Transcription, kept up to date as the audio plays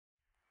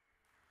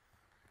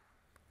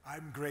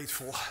I'm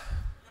grateful.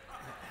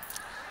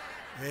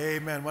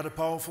 Amen. What a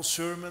powerful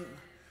sermon.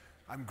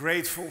 I'm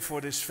grateful for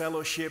this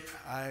fellowship.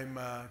 I'm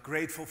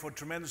grateful for a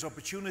tremendous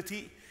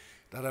opportunity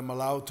that I'm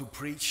allowed to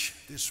preach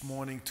this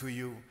morning to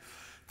you.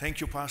 Thank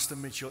you, Pastor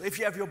Mitchell. If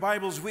you have your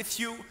Bibles with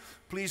you,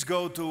 please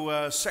go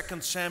to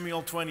 2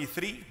 Samuel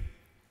 23.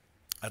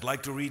 I'd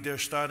like to read there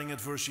starting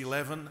at verse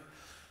 11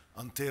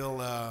 until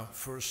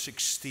verse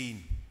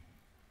 16.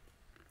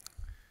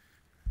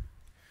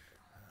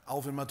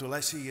 Alvin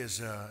Matulesi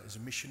is a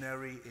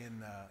missionary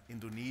in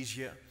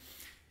Indonesia.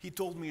 He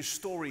told me a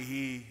story.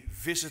 He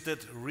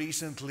visited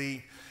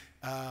recently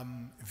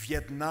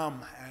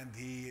Vietnam, and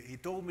he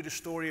told me the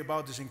story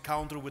about this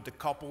encounter with the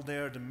couple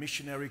there, the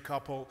missionary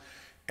couple,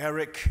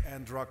 Eric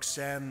and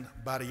Roxanne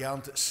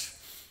Barriantes.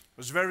 I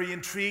was very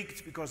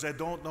intrigued because I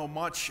don't know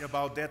much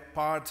about that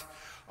part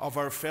of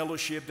our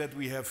fellowship, that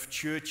we have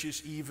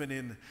churches even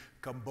in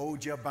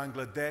Cambodia,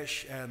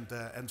 Bangladesh,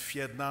 and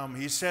Vietnam.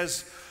 He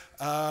says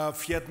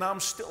Vietnam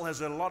still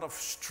has a lot of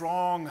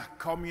strong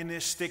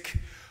communistic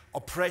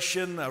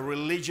oppression.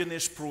 Religion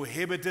is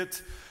prohibited.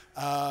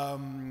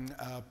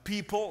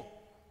 People,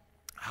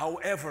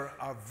 however,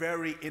 are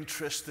very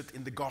interested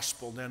in the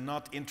gospel. They're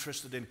not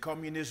interested in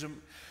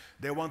communism.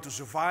 They want to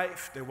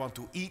survive. They want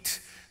to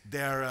eat.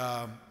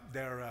 Their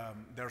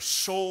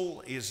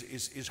soul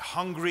is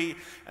hungry,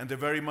 and they're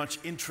very much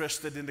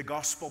interested in the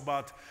gospel.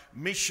 But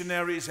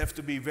missionaries have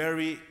to be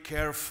very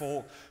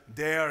careful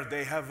there.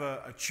 They have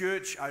a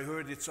church. I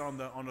heard it's on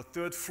the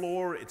third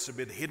floor. It's a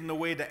bit hidden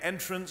away, the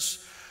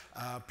entrance.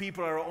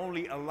 People are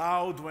only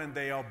allowed when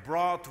they are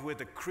brought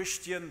with a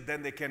Christian.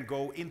 Then they can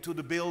go into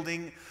the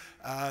building.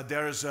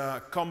 There's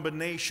a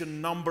combination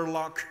number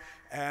lock,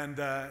 and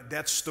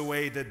that's the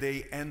way that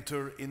they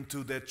enter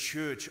into that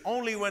church.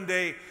 Only when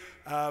they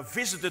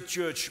visit the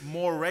church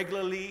more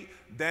regularly,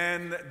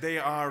 then they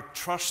are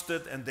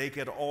trusted, and they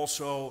get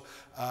also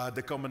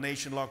the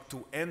combination lock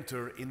to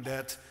enter in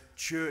that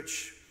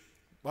church.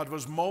 What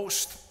was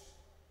most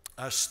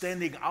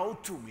standing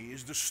out to me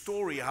is the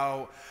story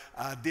how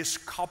this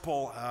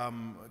couple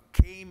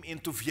came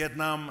into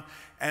Vietnam,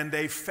 and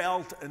they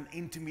felt an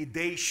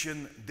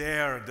intimidation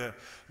there.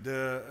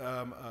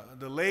 The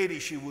lady,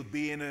 she would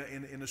be in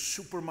a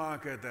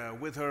supermarket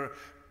with her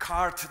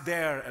cart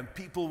there, and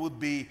people would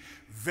be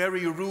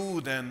very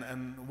rude,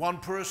 and one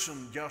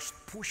person just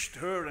pushed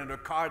her and her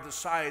cart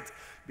aside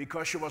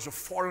because she was a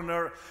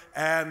foreigner,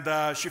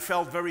 and she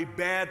felt very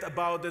bad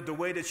about it, the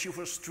way that she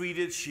was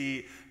treated.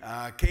 She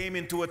came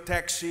into a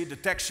taxi. The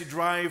taxi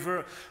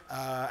driver,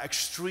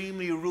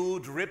 extremely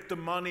rude, ripped the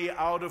money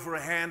out of her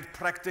hand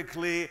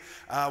practically,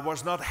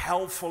 was not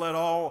helpful at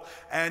all,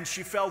 and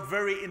she felt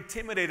very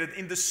intimidated.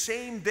 In the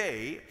same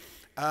day,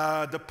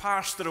 the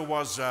pastor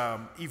was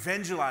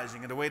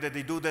evangelizing, and the way that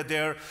they do that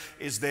there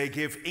is they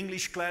give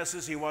English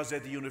classes. He was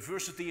at the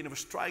university, and he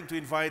was trying to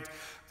invite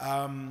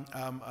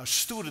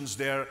students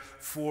there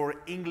for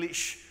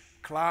English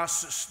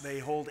classes. They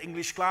hold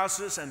English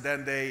classes, and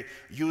then they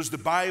use the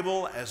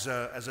Bible as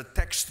a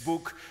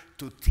textbook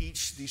to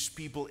teach these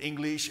people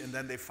English, and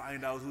then they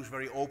find out who's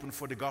very open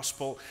for the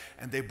gospel,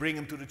 and they bring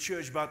them to the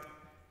church. But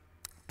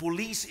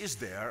police is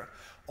there.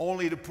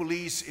 Only the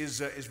police is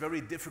very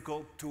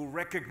difficult to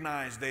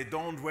recognize. They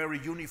don't wear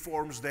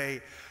uniforms.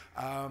 They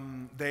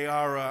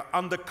are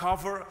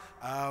undercover.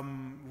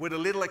 With a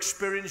little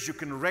experience, you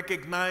can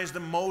recognize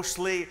them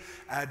mostly.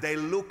 They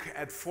look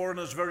at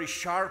foreigners very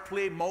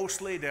sharply.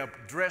 Mostly, they're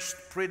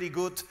dressed pretty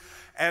good.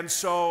 And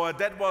so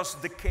that was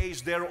the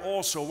case there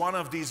also. One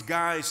of these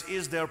guys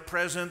is there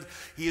present.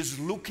 He is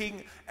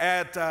looking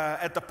at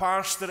the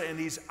pastor, and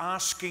he's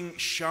asking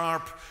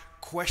sharp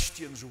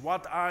questions.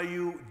 What are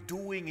you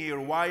doing here?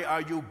 Why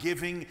are you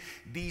giving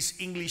these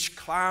English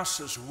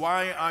classes?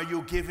 Why are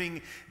you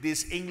giving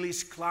these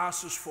English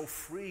classes for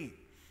free?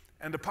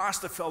 And the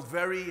pastor felt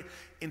very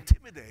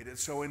intimidated.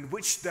 So in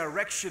which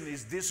direction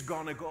is this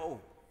gonna go?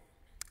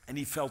 And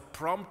he felt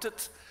prompted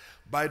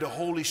by the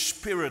Holy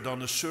Spirit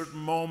on a certain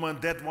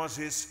moment. That was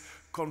his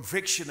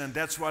conviction, and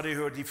that's what he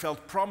heard. He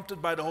felt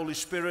prompted by the Holy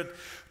Spirit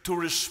to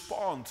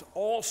respond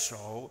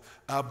also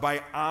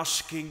by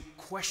asking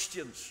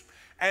questions.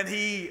 And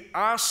he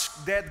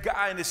asked that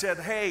guy, and he said,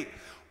 "Hey,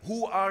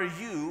 who are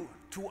you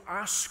to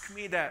ask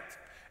me that?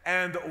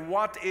 And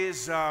what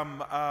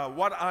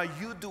are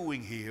you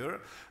doing here?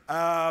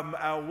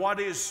 What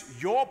is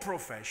your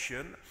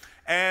profession?"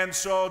 And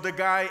so the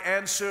guy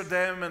answered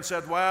them and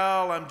said,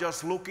 "Well, I'm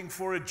just looking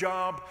for a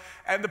job."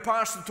 And the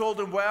pastor told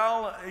him,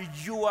 "Well,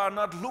 you are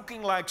not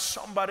looking like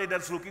somebody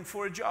that's looking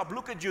for a job.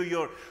 Look at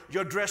you,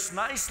 you're dressed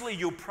nicely.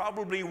 You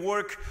probably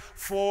work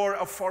for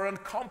a foreign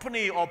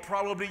company, or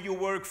probably you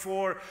work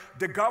for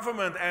the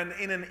government." And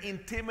in an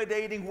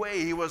intimidating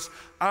way, he was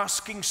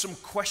asking some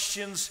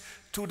questions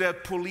to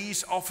that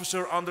police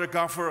officer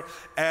undercover,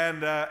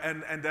 and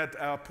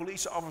that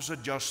police officer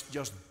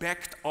just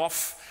backed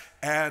off.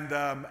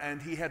 And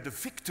he had the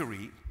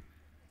victory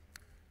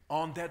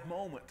on that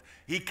moment.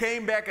 He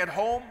came back at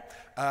home,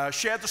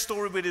 shared the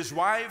story with his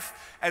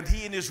wife, and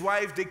he and his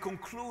wife, they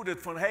concluded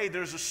from, hey,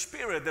 there's a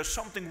spirit, there's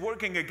something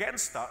working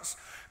against us.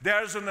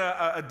 There's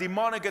a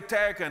demonic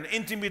attack, an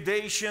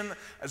intimidation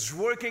is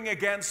working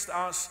against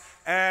us,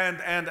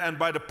 and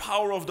by the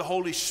power of the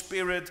Holy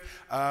Spirit,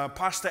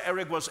 Pastor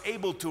Eric was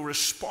able to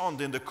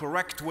respond in the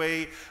correct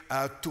way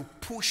to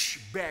push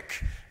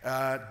back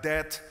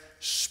that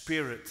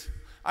spirit.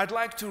 I'd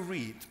like to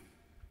read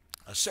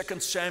 2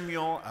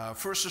 Samuel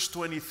verses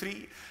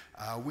 23.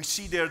 We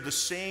see there the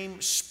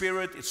same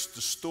spirit. It's the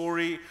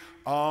story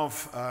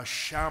of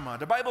Shammah.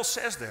 The Bible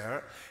says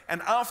there,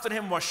 and after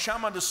him was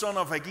Shammah the son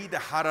of Agee the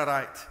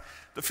Hararite.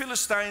 The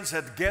Philistines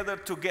had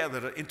gathered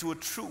together into a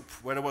troop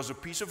where there was a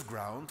piece of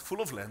ground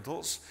full of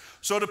lentils.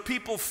 So the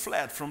people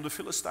fled from the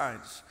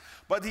Philistines.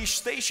 But he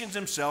stationed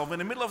himself in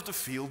the middle of the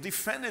field,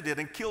 defended it,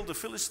 and killed the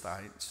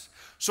Philistines.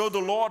 So the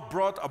Lord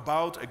brought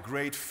about a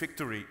great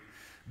victory.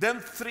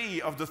 Then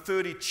 3 of the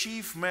 30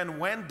 chief men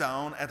went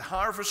down at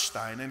harvest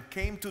time and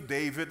came to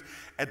David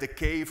at the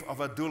cave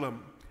of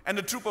Adullam. And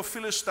the troop of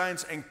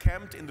Philistines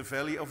encamped in the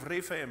valley of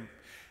Rephaim.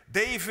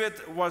 David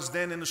was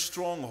then in a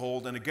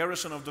stronghold, and the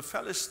garrison of the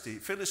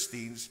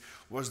Philistines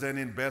was then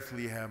in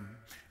Bethlehem.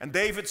 And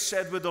David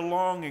said with a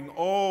longing,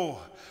 oh,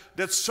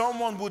 that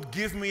someone would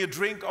give me a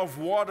drink of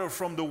water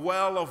from the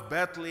well of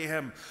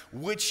Bethlehem,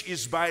 which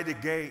is by the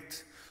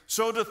gate.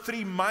 So the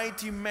 3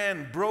 mighty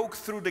men broke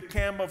through the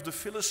camp of the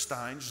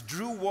Philistines,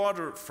 drew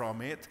water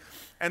from it,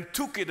 and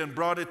took it and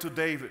brought it to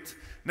David.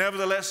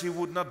 Nevertheless, he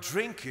would not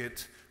drink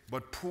it,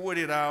 but poured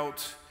it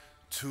out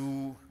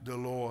to the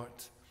Lord.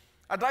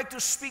 I'd like to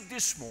speak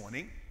this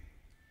morning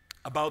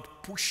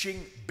about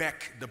pushing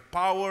back, the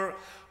power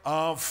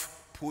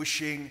of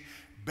pushing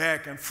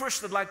back. And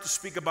first, I'd like to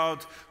speak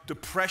about the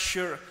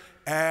pressure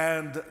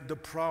and the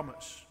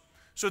promise.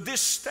 So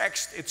this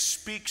text, it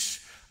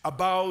speaks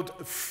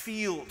about a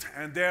field,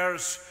 and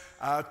there's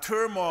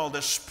turmoil,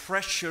 there's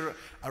pressure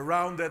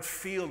around that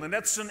field, and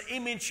that's an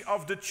image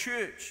of the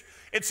church.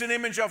 It's an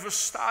image of a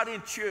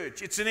starting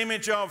church. It's an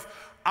image of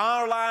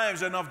our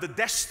lives and of the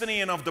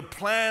destiny and of the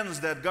plans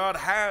that God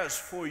has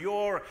for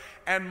your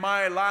and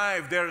my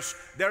life.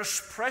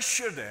 There's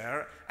pressure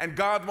there, and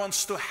God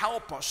wants to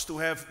help us to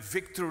have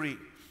victory.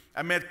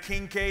 I met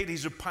Kincaid.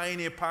 He's a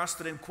pioneer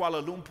pastor in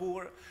Kuala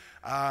Lumpur.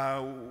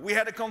 We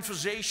had a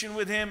conversation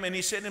with him, and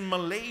he said in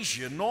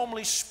Malaysia,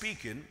 normally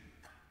speaking,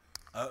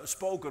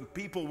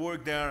 people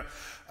work there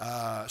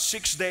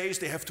 6 days.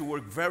 They have to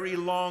work very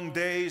long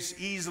days,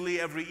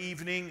 easily every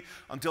evening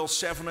until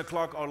 7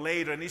 o'clock or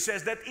later. And he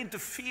says that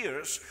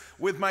interferes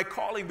with my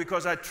calling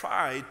because I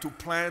tried to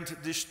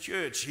plant this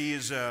church. He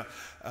is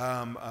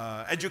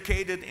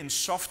educated in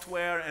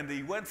software, and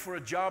he went for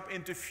a job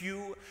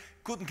interview,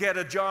 couldn't get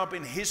a job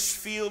in his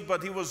field,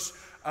 but he was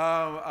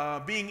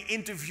being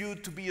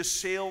interviewed to be a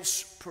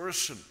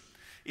salesperson.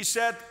 He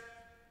said,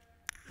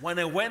 when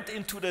I went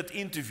into that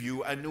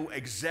interview, I knew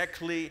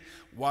exactly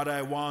what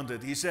I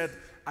wanted. He said,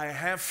 I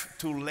have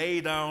to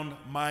lay down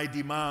my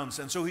demands.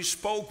 And so he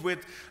spoke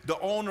with the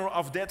owner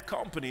of that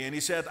company, and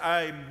he said,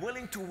 I'm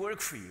willing to work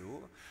for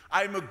you.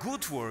 I'm a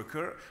good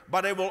worker,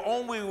 but I will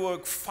only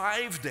work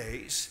 5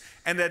 days,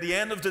 and at the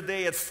end of the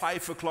day at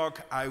 5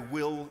 o'clock, I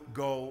will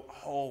go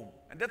home.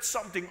 And that's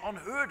something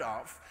unheard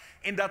of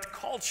in that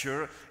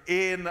culture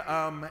in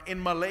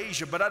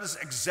Malaysia. But that is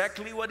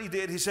exactly what he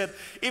did. He said,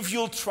 if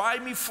you'll try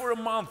me for a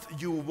month,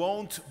 you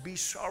won't be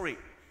sorry.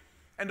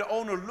 And the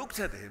owner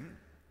looked at him,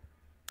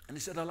 and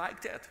he said, I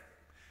like that.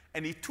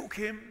 And he took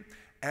him,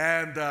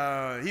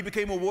 and he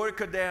became a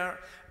worker there.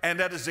 And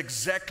that is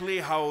exactly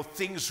how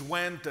things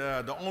went.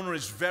 The owner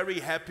is very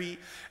happy.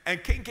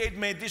 And Kincaid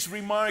made this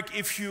remark,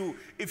 if you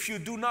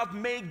do not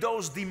make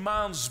those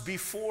demands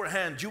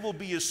beforehand, you will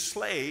be a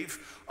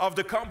slave of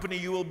the company.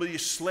 You will be a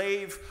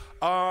slave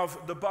of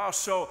the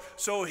boss.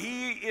 So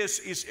he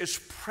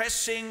is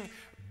pressing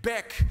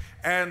back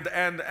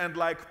and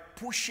like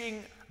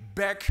pushing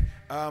back,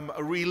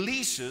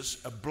 releases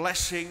a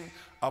blessing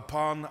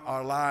upon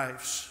our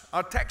lives.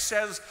 Our text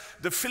says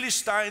the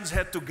Philistines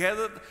had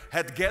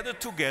gathered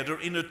together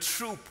in a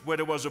troop where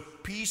there was a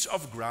piece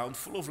of ground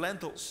full of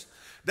lentils.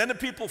 Then the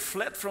people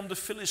fled from the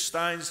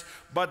Philistines,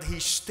 but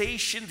he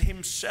stationed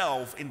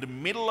himself in the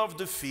middle of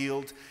the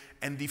field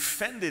and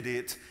defended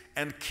it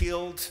and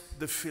killed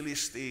the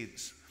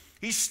Philistines.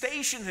 He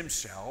stationed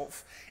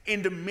himself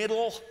in the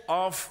middle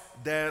of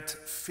that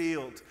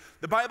field.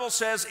 The Bible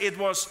says it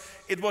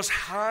was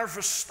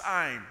harvest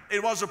time.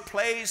 It was a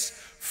place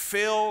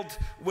filled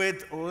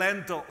with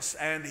lentils,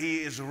 and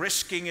he is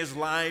risking his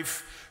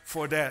life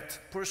for that.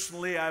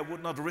 Personally, I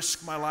would not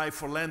risk my life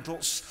for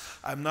lentils.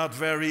 I'm not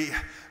very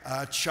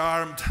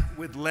charmed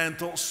with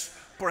lentils.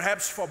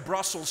 Perhaps for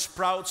Brussels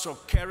sprouts or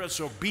carrots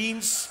or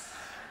beans.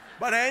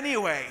 But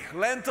anyway,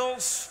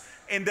 lentils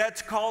in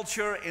that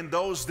culture, in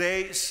those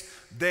days,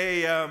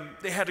 they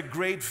had a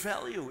great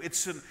value.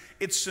 It's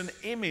an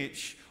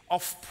image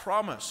of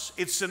promise.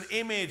 It's an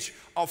image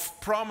of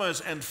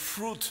promise and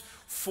fruit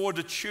for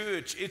the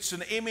church. It's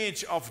an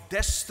image of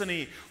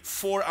destiny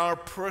for our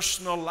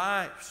personal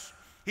lives.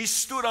 He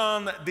stood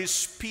on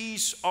this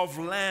piece of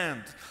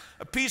land.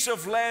 A piece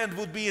of land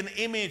would be an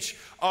image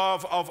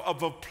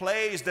of a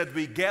place that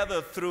we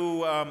gather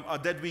through,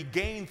 that we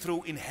gain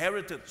through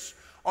inheritance,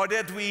 or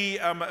that we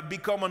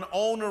become an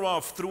owner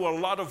of through a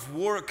lot of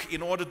work.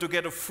 In order to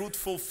get a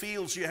fruitful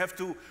field, you have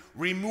to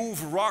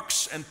remove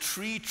rocks and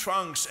tree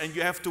trunks, and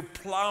you have to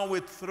plow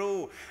it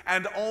through,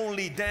 and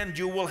only then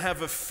you will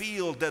have a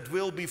field that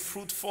will be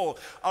fruitful.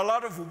 A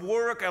lot of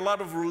work, a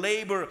lot of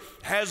labor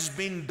has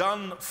been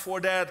done for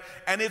that,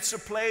 and it's a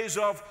place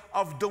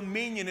of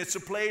dominion. It's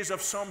a place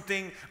of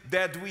something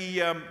that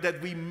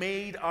we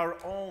made our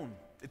own.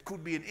 It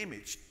could be an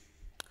image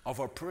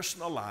of our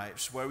personal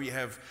lives, where we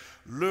have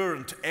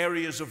learned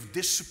areas of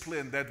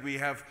discipline, that we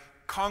have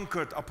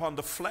conquered upon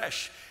the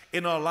flesh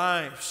in our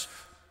lives.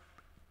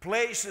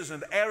 Places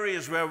and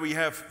areas where we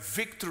have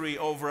victory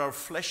over our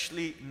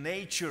fleshly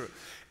nature.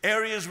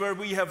 Areas where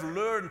we have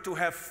learned to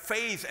have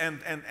faith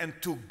and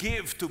to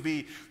give, to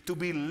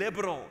be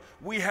liberal.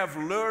 We have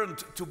learned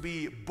to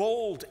be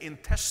bold in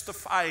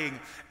testifying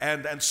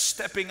and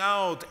stepping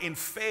out in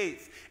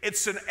faith.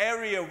 It's an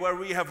area where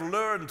we have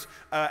learned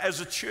as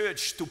a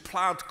church to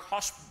plant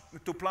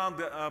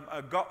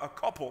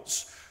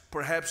couples,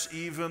 perhaps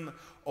even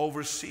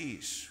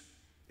overseas.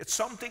 It's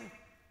something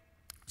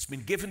that's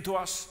been given to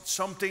us,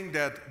 something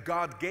that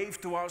God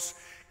gave to us.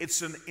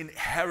 It's an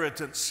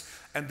inheritance,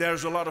 and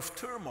there's a lot of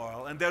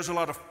turmoil and there's a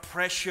lot of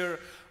pressure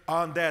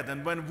on that.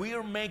 And when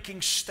we're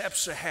making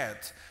steps ahead,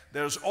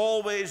 there's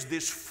always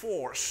this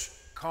force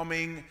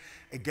coming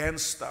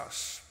against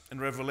us. In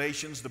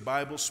Revelations, the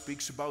Bible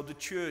speaks about the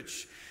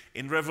church.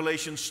 In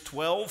Revelations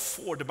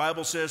 12:4, the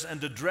Bible says, "And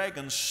the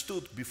dragon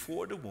stood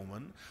before the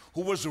woman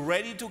who was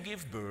ready to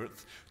give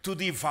birth, to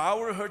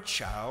devour her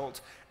child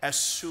as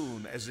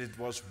soon as it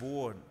was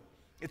born."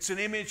 It's an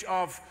image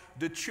of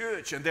the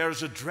church, and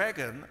there's a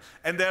dragon,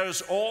 and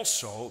there's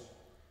also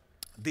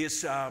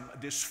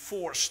this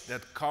force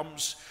that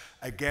comes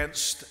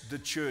against the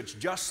church,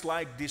 just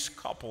like this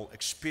couple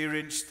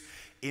experienced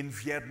in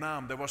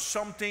Vietnam. There was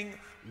something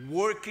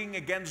working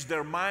against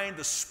their mind,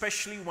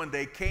 especially when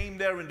they came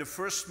there in the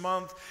first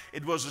month.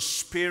 It was a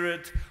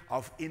spirit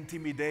of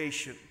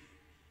intimidation.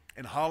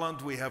 In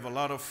Holland, we have a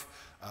lot of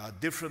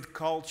different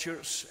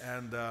cultures,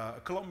 and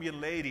a Colombian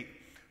lady,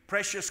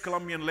 precious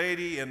Colombian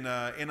lady in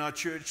our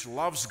church,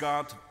 loves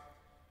God.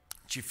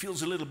 She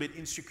feels a little bit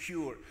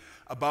insecure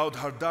about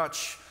her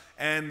Dutch.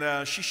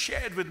 And she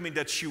shared with me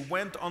that she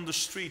went on the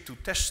street to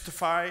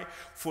testify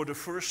for the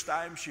first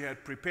time. She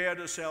had prepared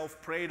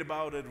herself, prayed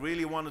about it,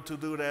 really wanted to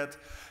do that.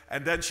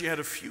 And then she had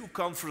a few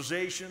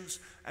conversations.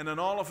 And then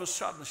all of a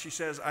sudden she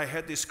says, "I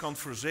had this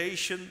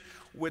conversation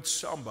with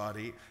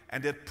somebody,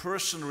 and that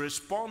person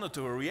responded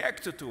to her,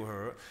 reacted to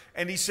her.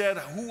 And he said,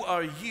 'Who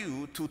are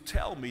you to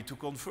tell me to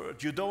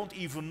convert? You don't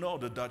even know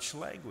the Dutch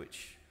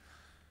language.'"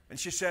 And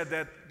she said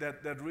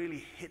that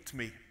really hit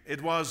me. It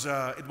was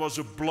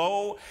a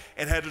blow.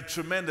 It had a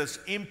tremendous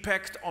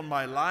impact on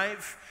my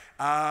life.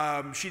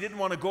 She didn't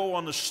want to go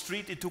on the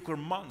street. It took her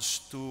months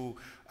to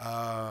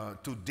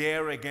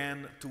dare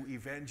again to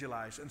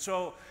evangelize. And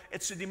so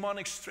it's a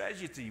demonic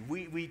strategy.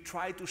 We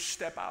try to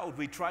step out.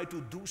 We try to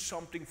do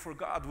something for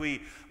God. We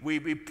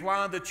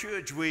plant a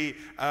church. We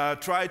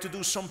try to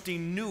do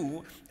something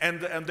new.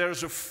 And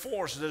there's a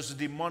force, there's a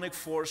demonic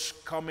force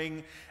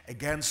coming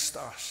against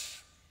us.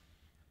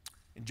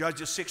 In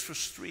Judges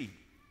 6:3,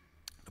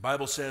 the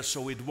Bible says,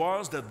 "So it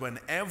was that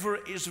whenever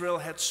Israel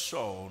had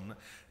sown,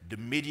 the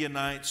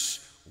Midianites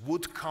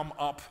would come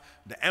up,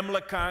 the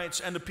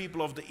Amalekites and the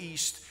people of the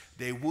east,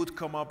 they would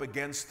come up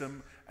against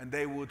them, and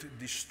they would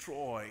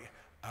destroy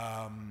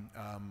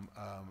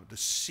the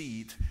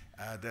seed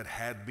that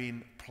had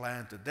been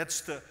planted."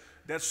 That's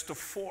the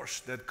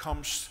force that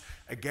comes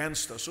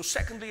against us. So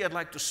secondly, I'd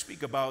like to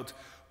speak about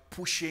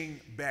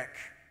pushing back.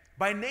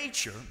 By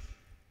nature,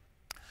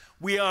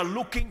 we are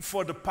looking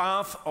for the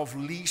path of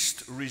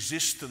least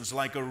resistance.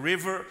 Like a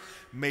river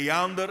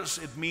meanders,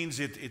 it means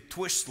it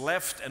twists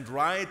left and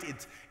right.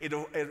 It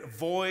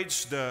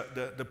avoids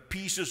the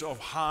pieces of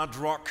hard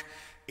rock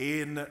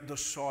in the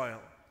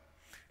soil.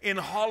 In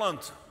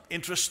Holland,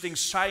 interesting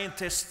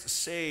scientists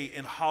say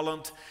in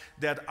Holland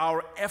that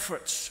our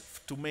efforts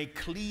to make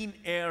clean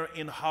air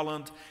in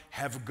Holland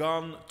have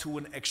gone to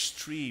an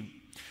extreme.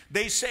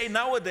 They say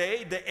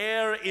nowadays the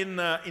air in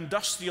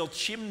industrial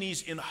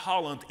chimneys in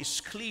Holland is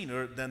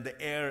cleaner than the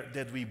air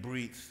that we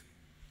breathe.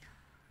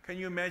 Can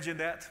you imagine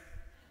that?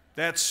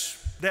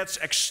 That's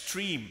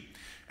extreme.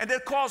 And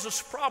that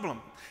causes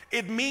problem.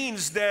 It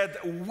means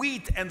that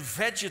wheat and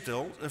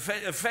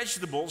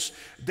vegetables,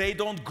 they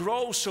don't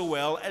grow so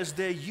well as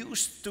they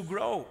used to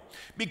grow.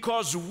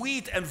 Because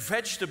wheat and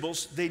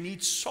vegetables, they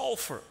need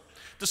sulfur.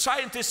 The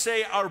scientists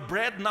say our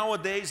bread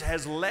nowadays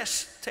has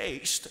less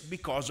taste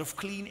because of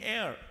clean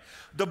air.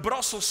 The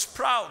Brussels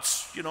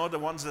sprouts, you know, the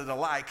ones that I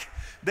like,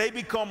 they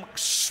become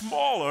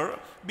smaller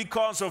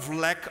because of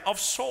lack of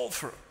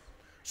sulfur.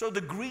 So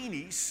the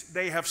greenies,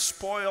 they have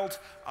spoiled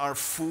our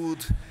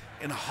food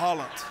in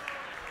Holland.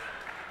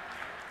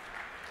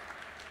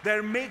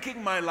 They're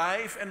making my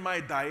life and my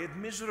diet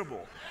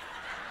miserable.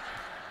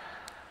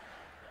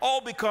 All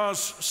because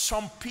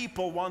some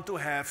people want to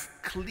have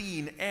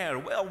clean air.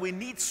 Well, we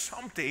need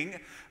something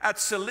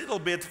that's a little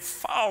bit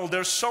foul.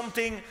 There's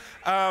something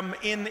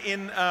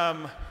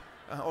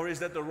or is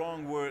that the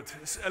wrong word?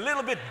 It's a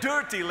little bit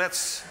dirty,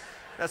 that's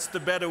the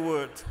better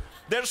word.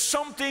 There's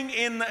something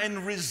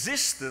in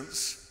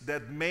resistance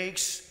that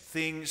makes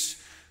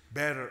things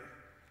better.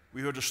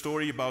 We heard a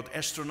story about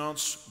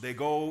astronauts. They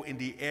go in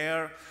the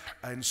air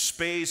and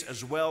space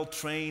as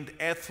well-trained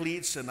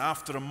athletes, and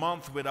after a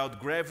month without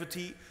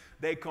gravity,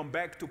 they come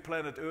back to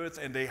planet Earth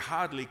and they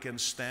hardly can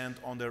stand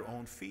on their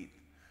own feet.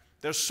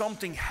 There's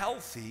something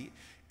healthy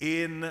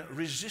in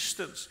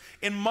resistance.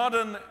 In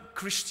modern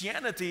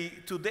Christianity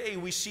today,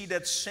 we see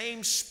that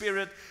same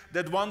spirit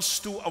that wants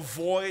to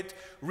avoid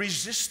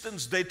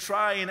resistance. They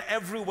try in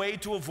every way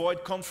to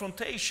avoid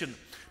confrontation.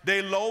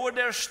 They lower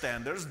their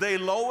standards, they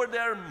lower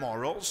their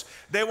morals,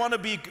 they want to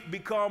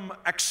become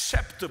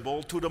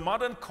acceptable to the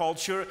modern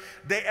culture,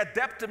 they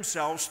adapt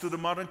themselves to the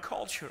modern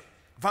culture.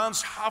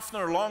 Vance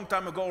Havner a long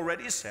time ago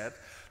already said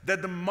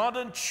that the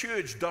modern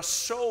church does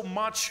so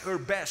much her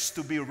best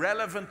to be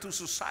relevant to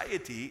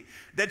society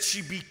that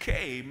she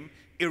became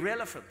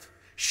irrelevant.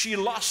 She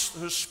lost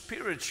her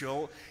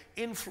spiritual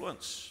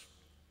influence.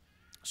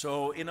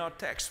 So in our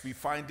text we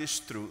find this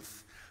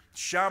truth.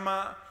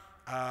 Shammah,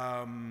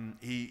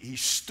 he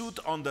stood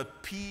on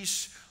that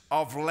piece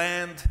of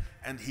land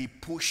and he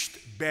pushed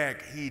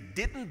back. He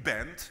didn't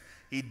bend,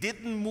 he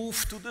didn't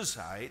move to the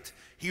side,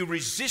 he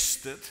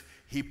resisted,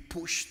 he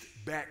pushed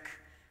back.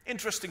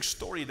 Interesting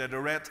story that I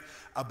read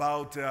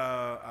about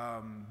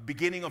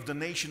beginning of the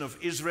nation of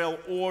Israel.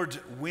 Ord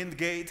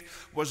Wingate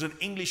was an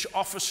English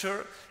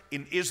officer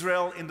in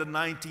Israel in the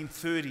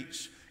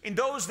 1930s. In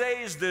those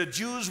days, the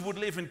Jews would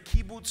live in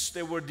kibbutz.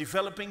 They were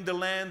developing the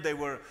land. They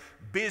were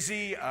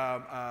busy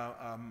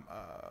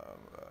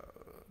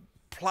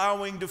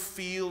plowing the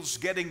fields,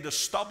 getting the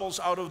stubbles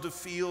out of the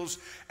fields,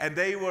 and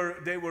they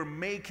were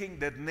making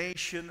that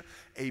nation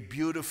a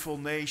beautiful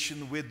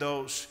nation with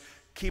those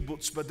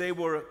kibbutz. But they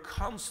were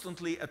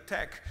constantly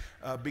attacked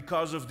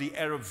because of the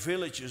Arab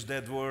villages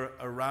that were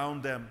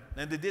around them,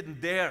 and they didn't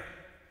dare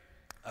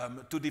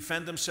to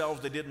defend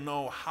themselves. They didn't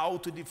know how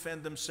to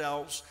defend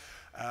themselves.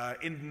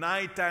 In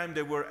nighttime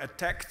they were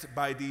attacked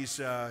by these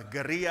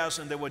guerrillas,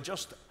 and they were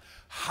just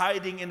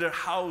hiding in their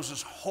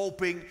houses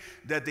hoping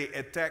that the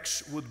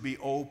attacks would be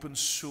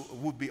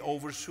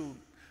over soon.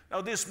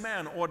 Now this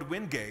man, Ord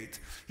Wingate,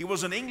 he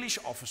was an English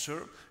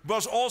officer,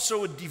 was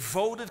also a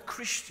devoted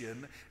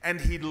Christian, and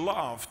he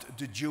loved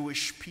the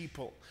Jewish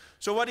people.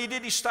 So what he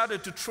did, he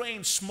started to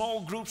train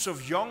small groups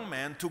of young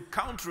men to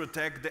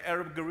counterattack the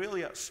Arab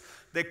guerrillas.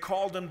 They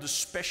called them the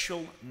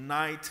Special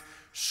Night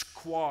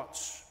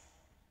Squads.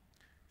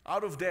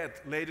 Out of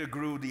that later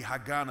grew the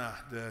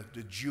Haganah,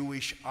 the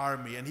Jewish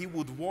army, and he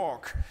would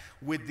walk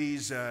with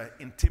these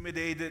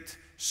intimidated,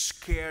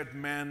 scared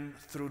men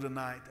through the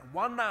night. And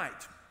one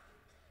night,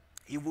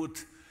 he would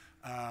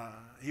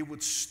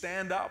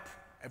stand up.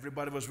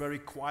 Everybody was very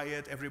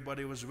quiet.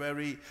 Everybody was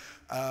very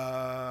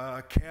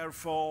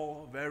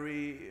careful,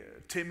 very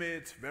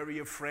timid, very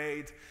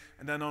afraid.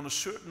 And then on a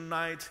certain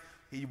night,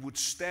 he would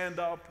stand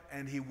up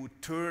and he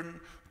would turn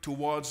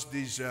towards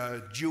these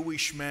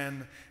Jewish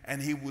men,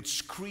 and he would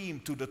scream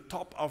to the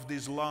top of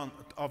his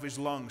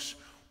lungs,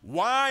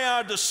 "Why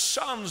are the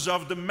sons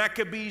of the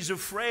Maccabees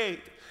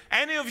afraid?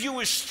 Any of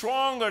you is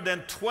stronger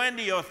than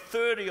 20 or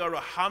 30 or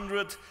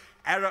 100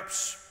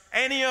 Arabs.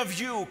 Any of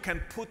you can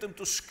put them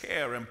to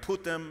scare and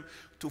put them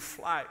to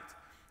flight."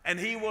 And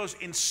he was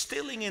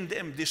instilling in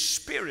them this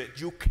spirit: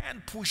 you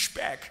can push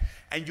back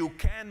and you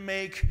can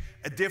make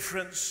a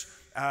difference.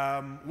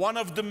 One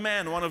of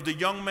the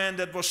young men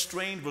that was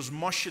trained was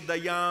Moshe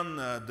Dayan,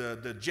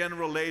 the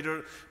general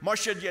later.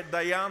 Moshe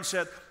Dayan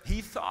said,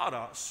 he taught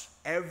us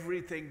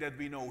everything that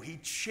we know. He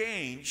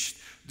changed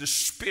the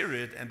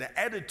spirit and the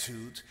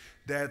attitude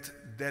that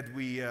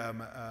we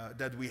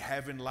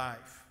have in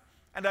life.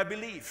 And I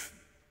believe,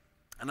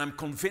 and I'm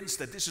convinced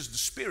that this is the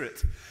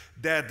spirit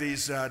that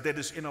is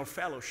in our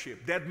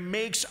fellowship, that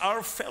makes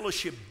our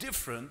fellowship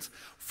different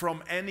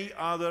from any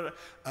other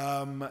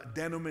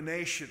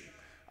denomination.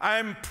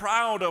 I'm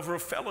proud of our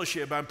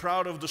fellowship. I'm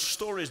proud of the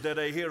stories that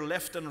I hear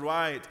left and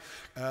right.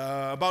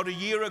 About a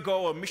year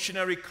ago, a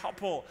missionary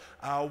couple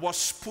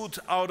was put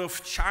out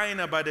of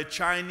China by the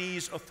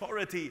Chinese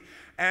authority.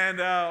 And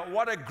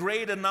what a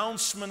great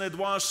announcement it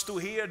was to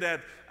hear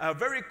that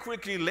very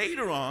quickly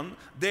later on,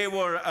 they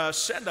were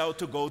sent out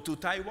to go to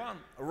Taiwan,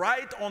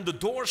 right on the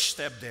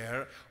doorstep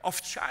there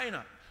of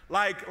China.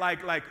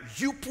 Like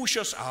you push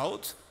us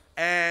out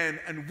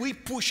and we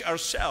push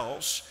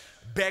ourselves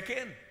back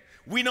in.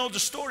 We know the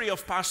story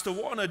of Pastor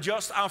Warner.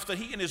 Just after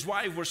he and his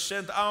wife were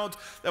sent out,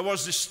 there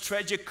was this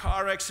tragic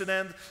car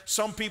accident.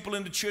 Some people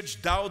in the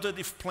church doubted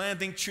if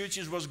planting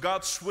churches was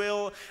God's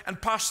will.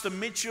 And Pastor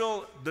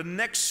Mitchell, the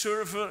next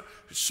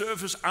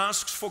service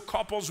asks for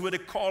couples with a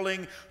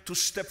calling to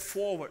step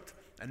forward.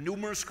 And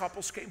numerous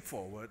couples came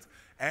forward.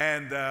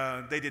 And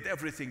they did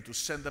everything to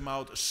send them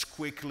out as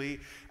quickly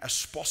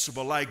as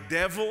possible. Like,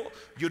 devil,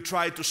 you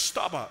try to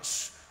stop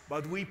us.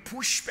 but we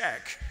push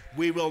back.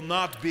 We will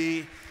not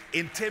be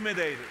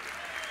intimidated.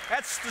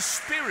 That's the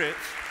spirit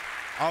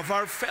of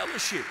our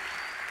fellowship.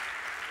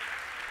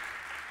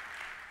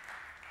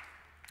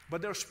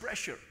 But there's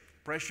pressure.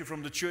 Pressure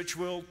from the church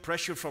world,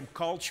 pressure from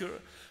culture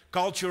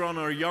on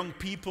our young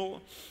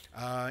people.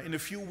 In a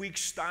few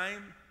weeks'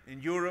 time,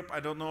 in Europe, I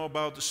don't know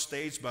about the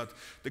States, but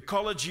the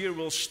college year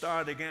will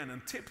start again.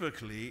 And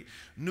typically,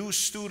 new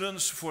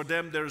students, for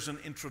them, there's an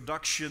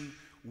introduction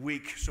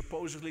week.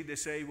 Supposedly, they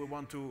say, we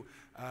want to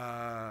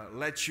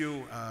let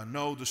you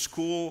know the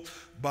school,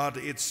 but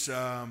it's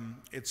a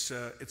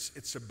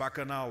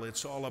bacchanal.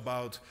 It's all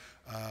about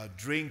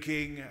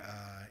drinking,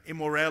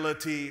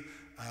 immorality.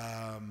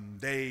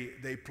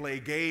 They play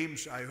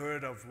games. I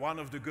heard of one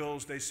of the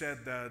girls, they said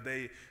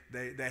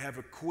they have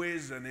a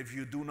quiz, and if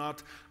you do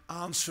not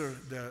answer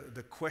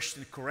the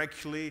question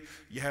correctly,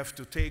 you have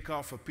to take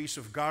off a piece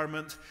of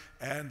garment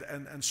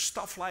and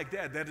stuff like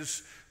that.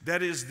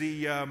 That is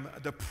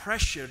the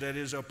pressure that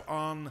is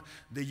upon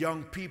the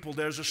young people.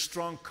 There's a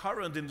strong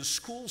current in the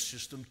school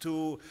system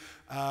to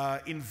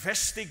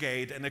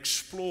investigate and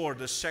explore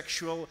the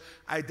sexual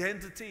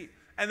identity.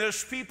 And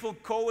there's people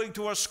going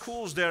to our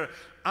schools, they're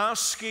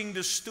asking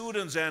the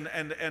students and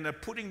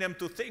putting them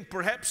to think,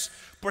 perhaps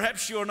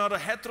you're not a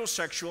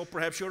heterosexual,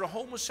 perhaps you're a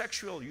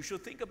homosexual. You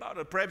should think about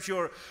it. Perhaps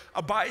you're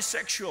a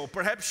bisexual,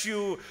 perhaps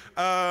you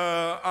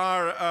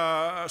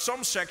are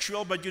some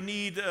sexual, but you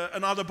need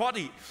another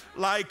body.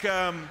 Like,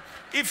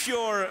 if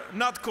you're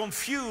not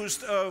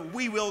confused,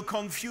 we will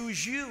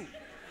confuse you.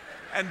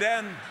 And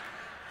then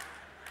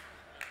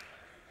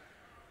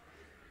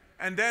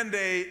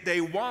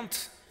they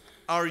want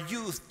our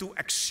youth to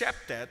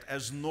accept that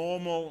as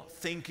normal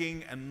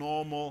thinking and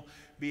normal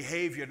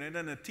behavior. And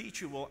then a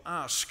teacher will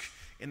ask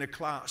in a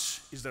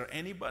class, is there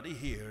anybody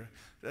here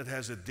that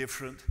has a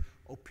different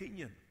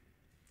opinion?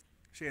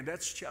 See, and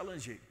that's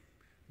challenging.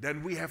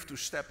 Then we have to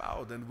step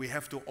out and we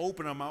have to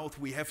open our mouth.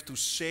 We have to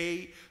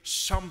say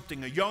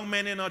something. A young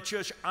man in our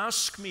church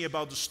asked me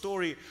about the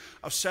story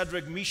of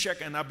Shadrach, Meshach,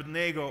 and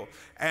Abednego.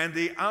 And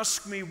they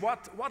asked me,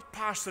 what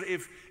pastor,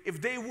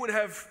 if they would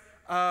have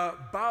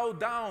bow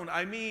down.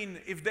 I mean,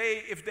 if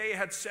they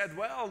had said,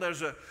 well,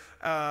 there's a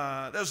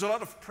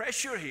lot of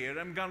pressure here,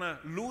 I'm gonna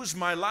lose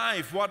my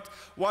life. What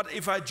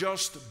if I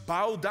just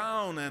bow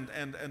down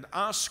and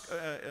ask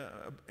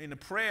in a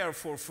prayer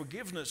for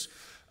forgiveness?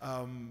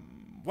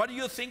 What do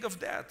you think of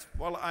that?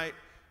 Well, I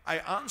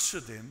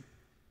answered him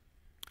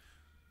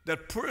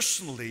that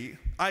personally,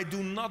 I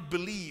do not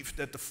believe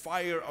that the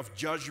fire of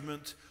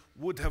judgment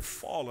would have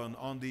fallen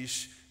on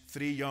these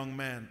three young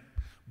men.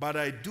 But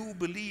I do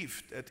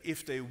believe that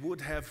if they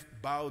would have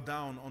bowed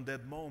down on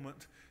that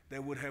moment, they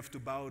would have to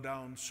bow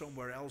down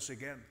somewhere else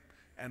again,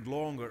 and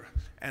longer,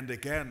 and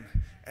again,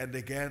 and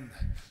again.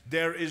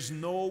 There is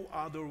no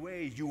other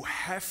way. You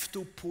have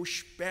to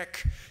push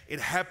back.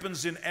 It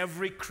happens in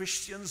every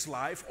Christian's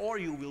life, or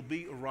you will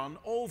be run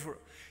over.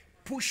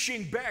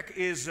 Pushing back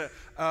is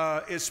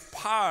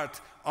part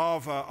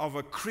of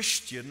a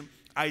Christian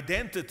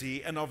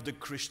identity and of the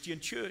Christian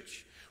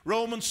church.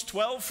 Romans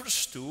 12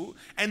 verse 2,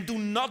 and do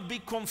not be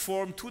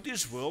conformed to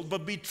this world,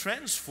 but be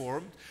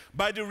transformed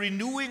by the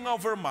renewing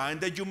of our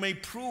mind, that you may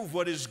prove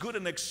what is good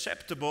and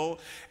acceptable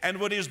and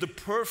what is the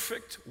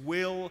perfect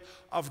will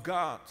of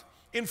God.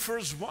 In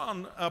verse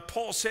 1,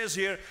 Paul says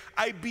here,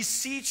 I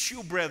beseech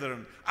you,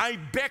 brethren, I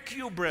beg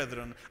you,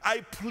 brethren,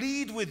 I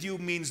plead with you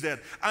means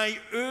that, I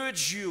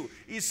urge you.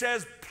 He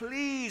says,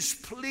 please,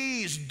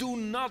 please do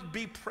not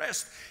be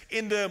pressed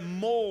in the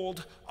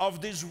mold of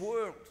this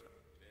world.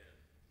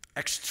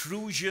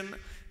 Extrusion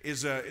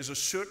is a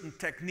certain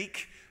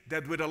technique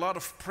that with a lot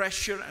of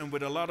pressure and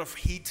with a lot of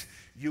heat,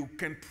 you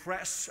can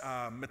press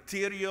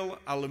material,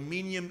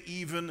 aluminium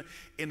even,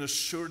 in a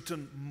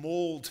certain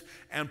mold.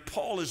 And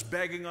Paul is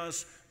begging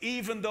us,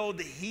 even though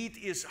the heat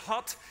is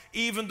hot,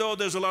 even though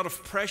there's a lot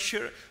of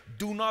pressure,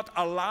 do not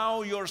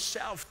allow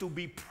yourself to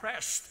be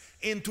pressed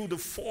into the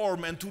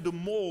form and to the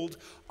mold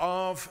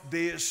of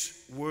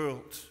this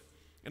world.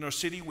 In our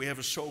city, we have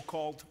a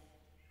so-called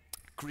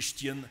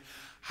Christian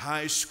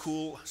high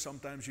school.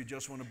 Sometimes you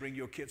just want to bring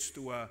your kids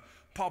to a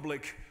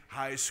public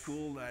high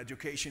school.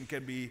 Education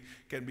can be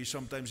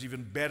sometimes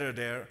even better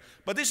there.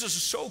 But this is a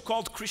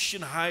so-called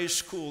Christian high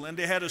school, and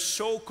they had a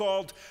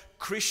so-called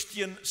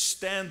Christian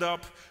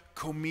stand-up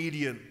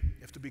comedian.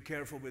 You have to be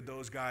careful with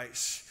those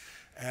guys.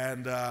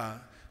 And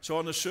so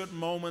on a certain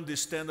moment,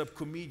 this stand-up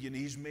comedian,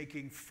 he's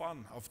making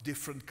fun of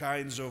different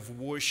kinds of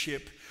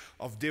worship,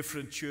 of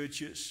different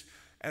churches.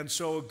 And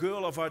so a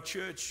girl of our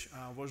church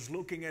was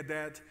looking at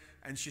that,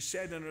 and she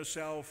said in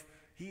herself,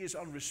 he is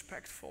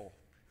unrespectful.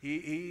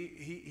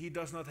 He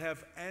does not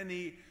have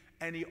any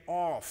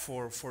awe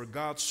for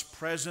God's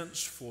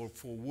presence, for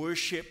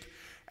worship.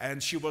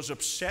 And she was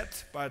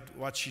upset by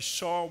what she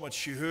saw, what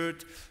she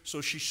heard.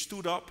 So she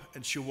stood up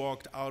and she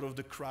walked out of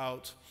the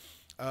crowd.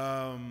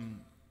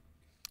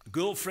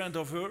 girlfriend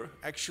of her,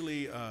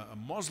 actually a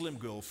Muslim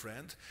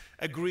girlfriend,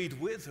 agreed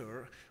with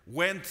her,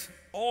 went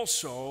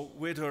also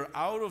with her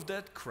out of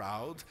that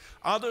crowd.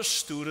 Other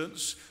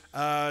students,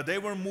 they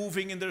were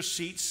moving in their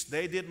seats.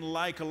 They didn't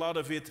like a lot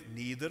of it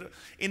neither.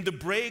 In the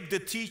break, the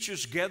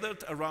teachers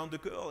gathered around the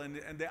girl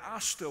and they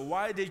asked her,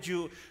 why did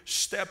you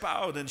step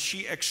out? And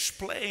she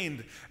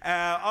explained.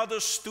 Other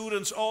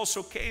students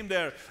also came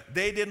there.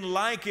 They didn't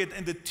like it,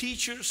 and the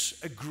teachers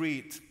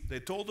agreed. They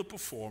told the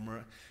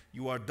performer,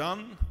 you are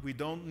done. We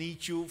don't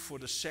need you for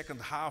the second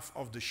half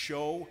of the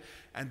show.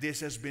 And this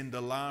has been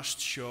the last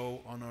show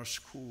on our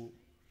school.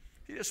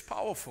 It is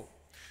powerful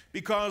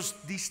because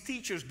these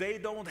teachers, they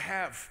don't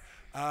have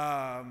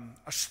a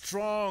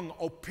strong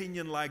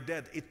opinion like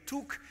that. It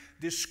took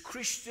this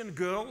Christian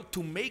girl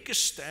to make a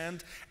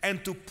stand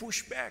and to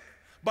push back.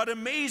 But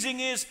amazing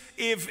is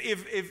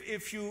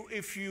if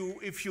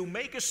you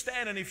make a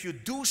stand and if you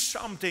do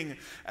something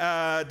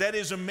that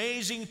is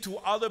amazing to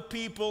other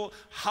people,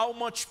 how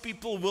much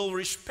people will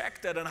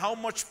respect that and how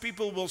much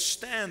people will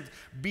stand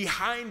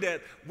behind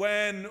that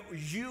when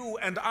you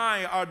and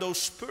I are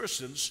those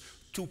persons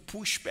to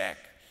push back.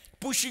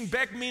 Pushing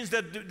back means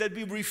that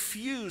we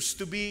refuse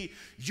to be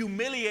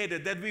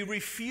humiliated, that we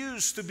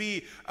refuse to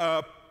be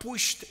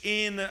pushed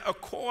in a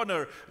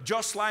corner,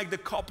 just like the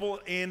couple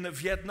in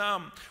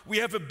Vietnam. We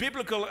have a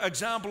biblical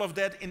example of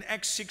that in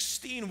Acts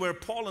 16, where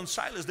Paul and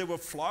Silas, they were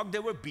flogged, they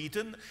were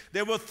beaten,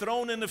 they were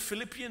thrown in a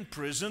Philippian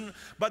prison,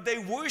 but they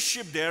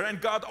worship there, and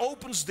God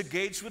opens the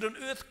gates with an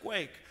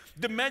earthquake.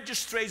 The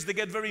magistrates, they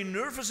get very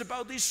nervous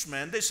about these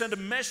men. They send a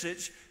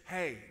message,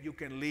 hey, you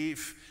can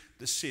leave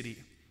the city.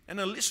 And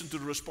then listen to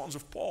the response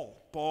of Paul.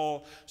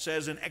 Paul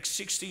says in Acts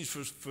 16,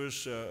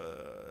 verse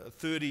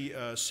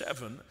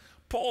 37,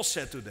 Paul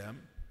said to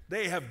them,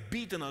 they have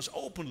beaten us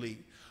openly,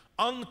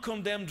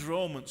 uncondemned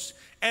Romans,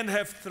 and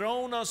have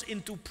thrown us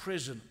into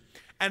prison.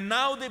 And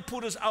now they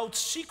put us out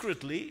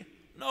secretly.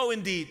 No,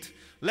 indeed.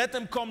 Let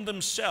them come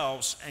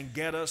themselves and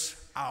get us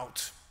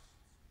out.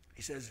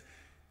 He says,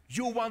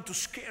 you want to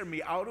scare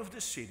me out of the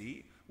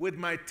city with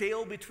my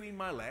tail between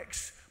my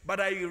legs, but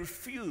I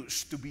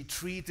refuse to be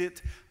treated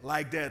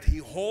like that. He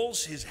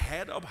holds his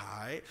head up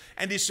high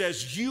and he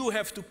says, you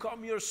have to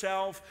come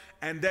yourself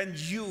and then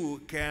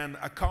you can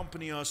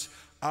accompany us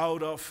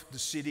out of the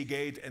city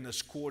gate and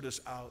escort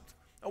us out.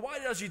 Now, why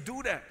does he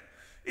do that?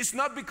 It's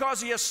not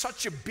because he has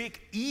such a big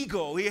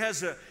ego. He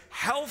has a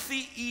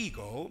healthy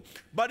ego,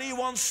 but he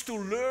wants to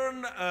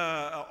learn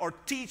or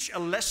teach a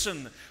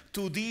lesson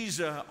to these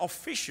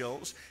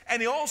officials,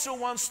 and he also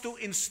wants to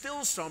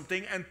instill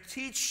something and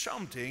teach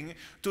something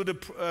to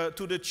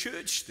the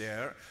church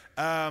there,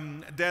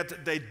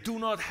 that they do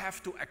not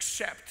have to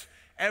accept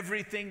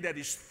everything that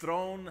is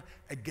thrown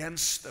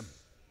against them.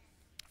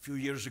 A few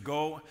years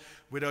ago,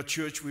 with our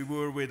church, we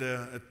were with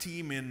a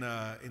team in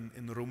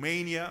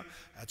Romania.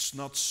 It's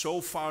not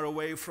so far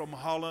away from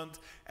Holland.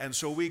 And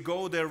so we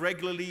go there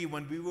regularly.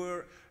 When we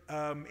were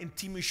in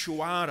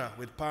Timișoara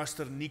with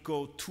Pastor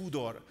Nico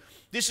Tudor.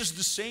 This is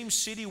the same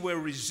city where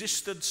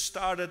resistance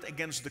started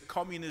against the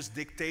communist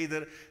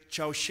dictator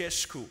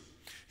Ceausescu.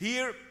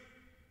 Here,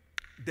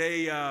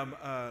 they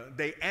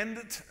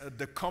ended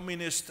the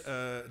communist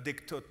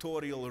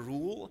dictatorial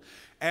rule.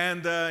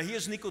 And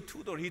here's Nico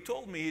Tudor. He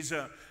told me he's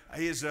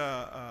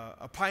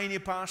a pioneer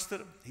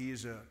pastor. He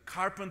is a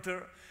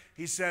carpenter.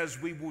 He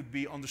says we would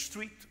be on the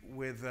street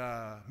with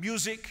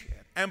music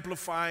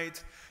amplified.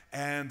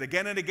 And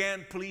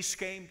again, police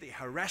came. They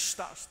harassed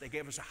us. They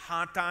gave us a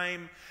hard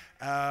time.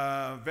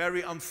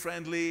 Very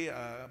unfriendly.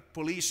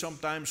 Police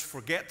sometimes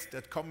forget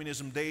that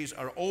communism days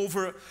are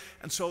over.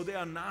 And so they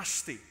are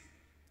nasty.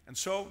 And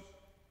so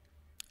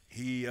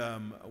he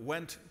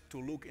went to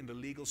look in the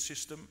legal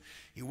system.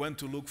 He went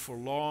to look for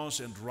laws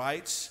and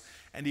rights.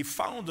 And he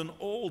found an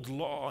old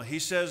law. He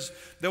says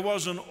there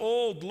was an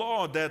old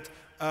law that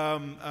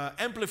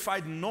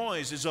amplified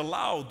noise is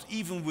allowed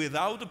even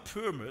without a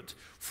permit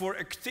for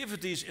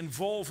activities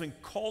involving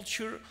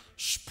culture,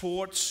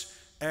 sports,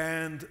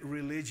 and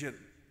religion.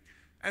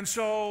 And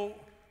so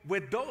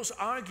with those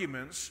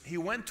arguments, he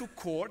went to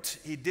court.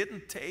 He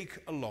didn't take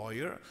a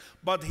lawyer,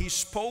 but he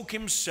spoke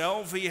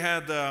himself. He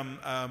had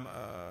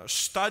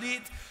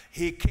studied.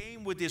 He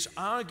came with his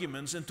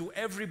arguments, and to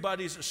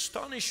everybody's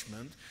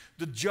astonishment,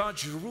 the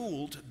judge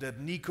ruled that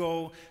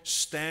Nico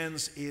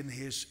stands in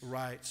his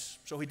rights.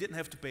 So he didn't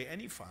have to pay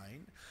any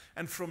fine,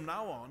 and from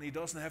now on, he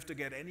doesn't have to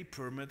get any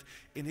permit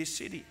in his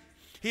city.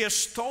 He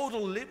has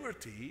total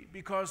liberty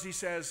because he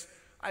says,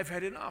 I've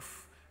had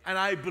enough. And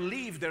I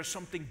believe there's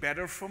something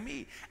better for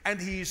me.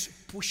 And he's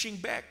pushing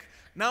back.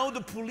 Now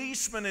the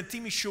policemen in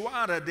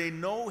Timișoara, they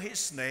know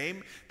his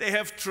name. They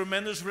have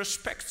tremendous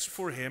respect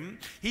for him.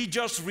 He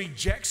just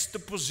rejects the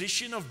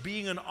position of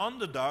being an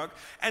underdog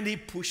and he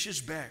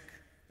pushes back.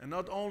 And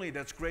not only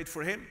that's great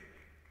for him,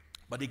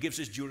 but he gives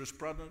his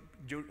jurisprudence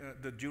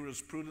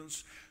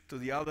to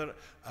the other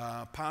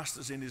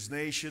pastors in his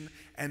nation,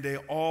 and they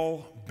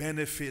all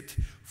benefit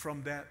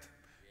from that.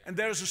 And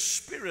there's a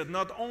spirit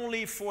not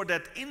only for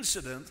that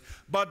incident,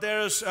 but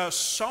there's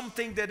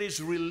something that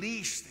is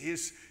released.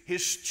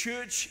 His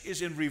church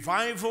is in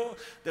revival.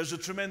 There's a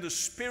tremendous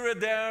spirit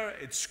there.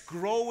 It's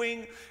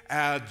growing.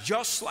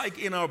 Just like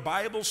in our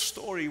Bible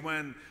story,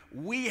 when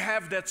we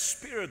have that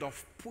spirit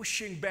of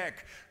pushing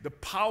back, the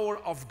power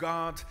of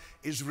God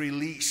is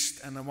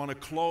released. And I want to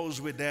close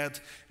with that,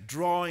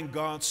 drawing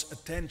God's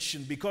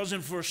attention. Because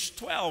in verse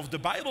 12, the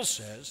Bible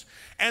says,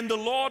 "And the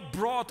Lord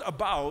brought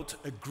about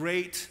a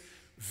great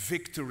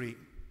victory."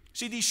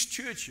 See, these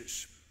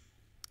churches,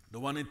 the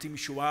one in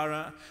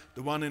Timisoara,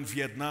 the one in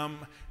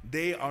Vietnam,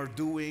 they are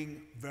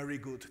doing very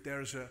good.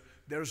 There's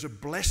a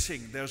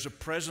blessing, there's a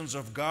presence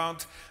of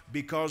God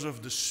because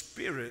of the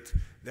spirit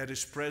that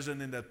is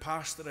present in that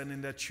pastor and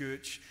in that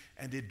church,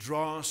 and it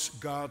draws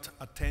God's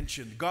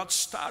attention. God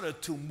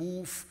started to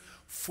move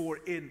for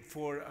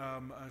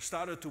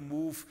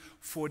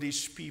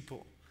these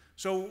people.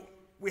 So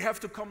we have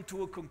to come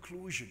to a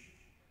conclusion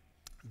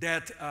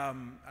that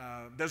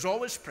there's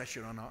always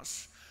pressure on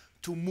us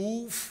to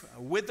move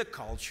with the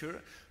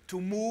culture, to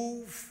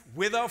move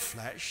with our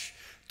flesh,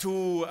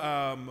 to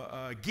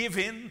give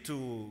in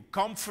to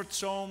comfort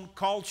zone,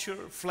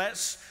 culture,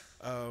 flesh,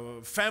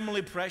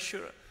 family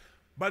pressure.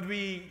 But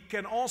we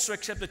can also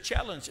accept the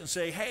challenge and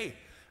say, hey,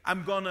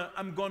 I'm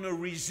gonna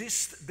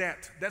resist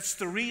that. That's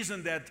the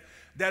reason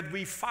that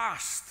we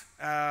fast.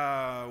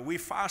 We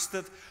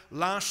fasted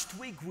last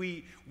week.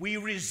 We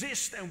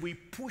resist and we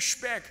push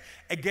back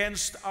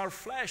against our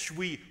flesh.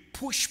 We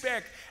push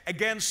back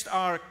against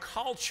our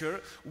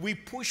culture. We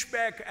push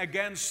back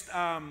against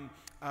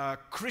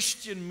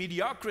Christian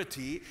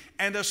mediocrity.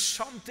 And there's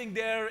something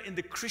there in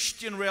the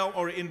Christian realm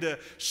or in the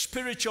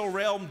spiritual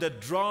realm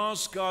that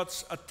draws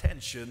God's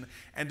attention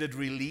and that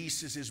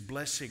releases His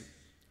blessing.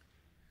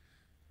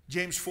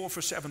 James 4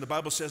 verse 7, the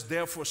Bible says,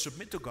 "Therefore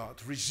submit to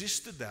God,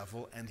 resist the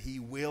devil, and he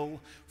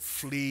will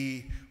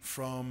flee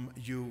from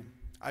you."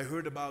 I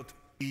heard about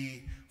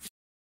the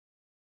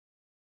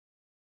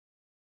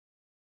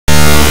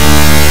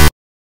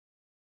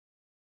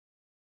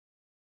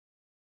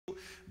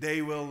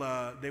They will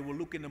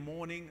look in the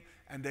morning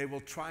and they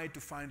will try to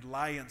find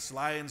lions.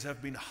 Lions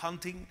have been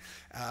hunting,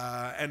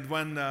 and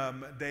when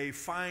they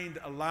find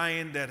a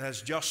lion that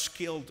has just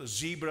killed a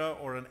zebra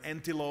or an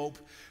antelope,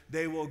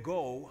 they will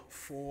go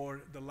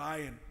for the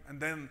lion.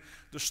 And then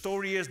the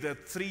story is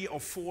that 3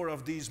 or 4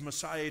 of these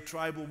Maasai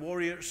tribal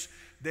warriors,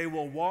 they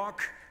will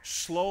walk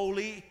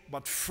slowly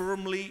but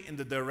firmly in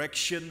the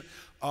direction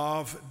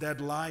of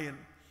that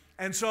lion.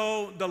 And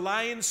so the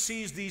lion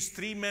sees these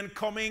 3 men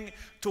coming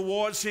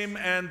towards him,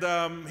 and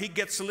he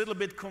gets a little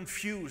bit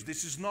confused.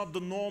 This is not the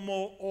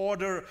normal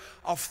order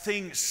of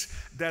things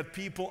that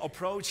people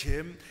approach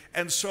him.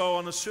 And so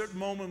on a certain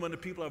moment when the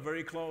people are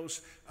very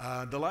close,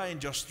 the lion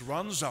just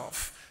runs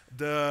off.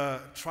 The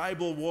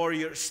tribal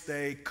warriors,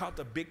 they cut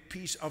a big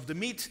piece of the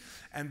meat,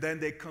 and then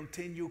they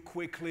continue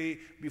quickly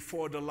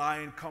before the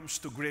lion comes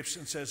to grips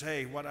and says,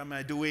 "Hey, what am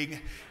I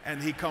doing?"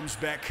 And he comes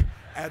back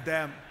at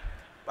them.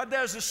 But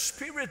there's a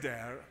spirit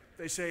there.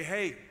 They say,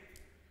 hey,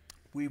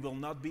 we will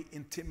not be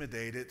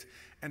intimidated.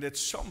 And it's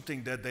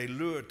something that they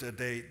learned, that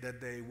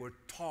they were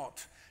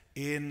taught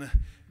in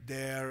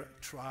their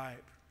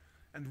tribe.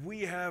 And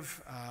we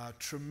have a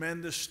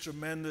tremendous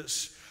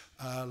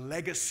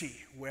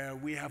legacy where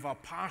we have our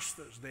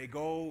pastors. They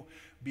go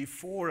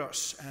before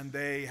us and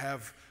they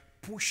have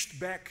pushed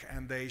back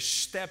and they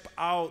step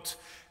out,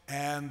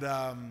 and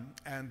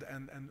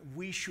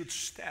we should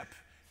step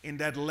in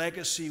that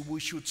legacy. We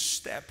should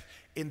step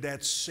in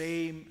that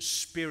same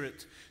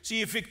spirit.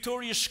 See, a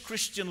victorious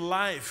Christian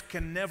life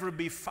can never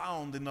be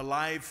found in a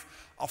life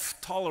of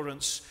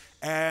tolerance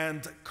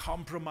and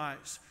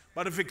compromise.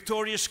 But a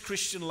victorious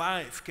Christian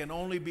life can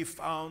only be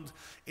found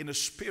in a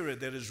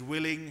spirit that is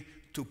willing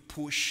to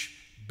push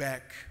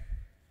back.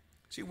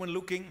 See, when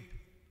looking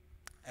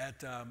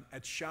at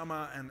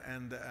Shammah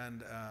and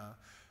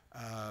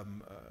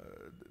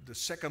the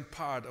second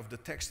part of the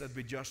text that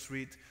we just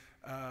read,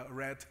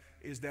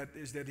 is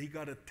that he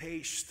got a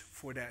taste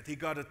for that. He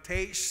got a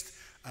taste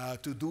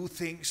to do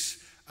things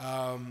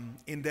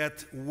in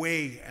that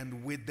way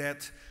and with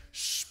that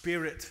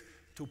spirit,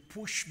 to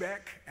push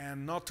back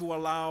and not to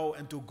allow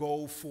and to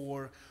go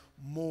for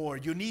more.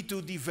 You need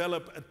to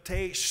develop a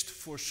taste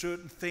for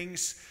certain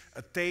things,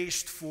 a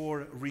taste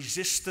for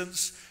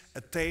resistance,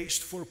 a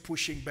taste for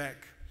pushing back.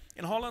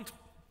 In Holland,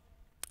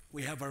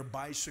 we have our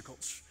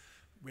bicycles.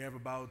 We have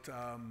about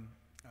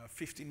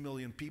 15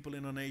 million people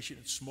in our nation.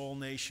 It's a small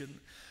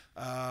nation.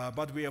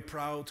 But we are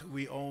proud.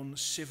 We own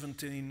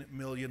 17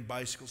 million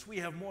bicycles. We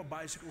have more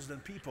bicycles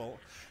than people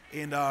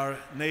in our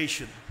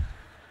nation.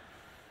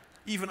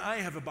 Even I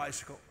have a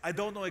bicycle. I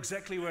don't know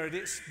exactly where it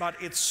is, but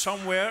it's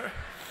somewhere.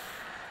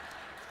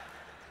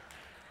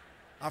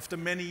 After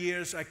many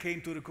years, I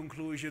came to the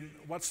conclusion,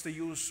 what's the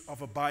use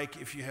of a bike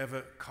if you have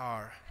a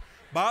car?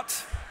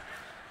 But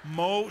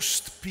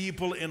most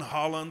people in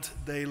Holland,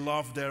 they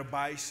love their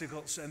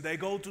bicycles, and they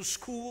go to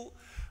school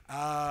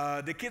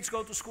The kids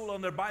go to school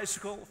on their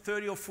bicycle,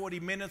 30 or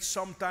 40 minutes.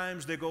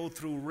 Sometimes they go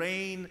through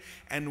rain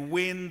and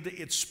wind.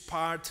 It's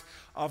part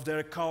of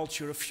their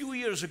culture. A few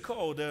years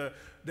ago,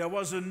 there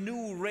was a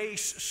new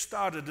race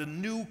started, a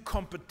new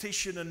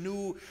competition, a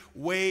new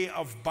way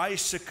of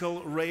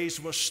bicycle race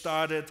was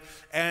started.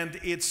 And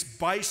it's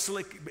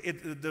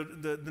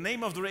the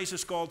name of the race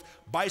is called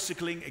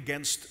Bicycling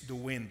Against the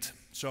Wind.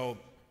 So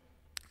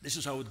this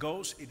is how it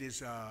goes. It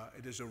is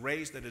a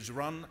race that is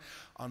run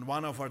on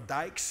one of our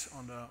dikes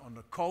on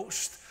the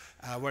coast,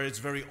 where it's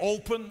very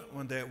open.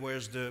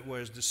 Where's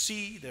the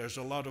sea, there's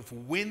a lot of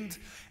wind.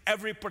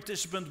 Every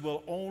participant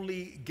will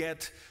only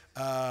get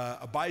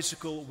a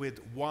bicycle with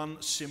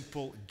one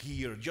simple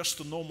gear, just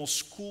a normal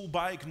school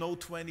bike, no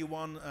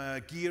 21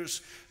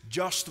 gears,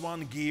 just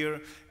one gear.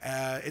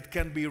 It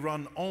can be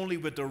run only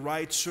with the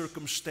right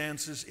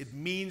circumstances. It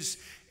means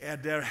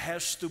there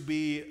has to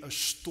be a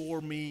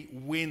stormy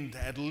wind,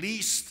 at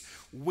least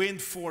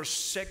wind force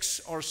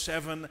 6 or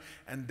 7,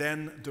 and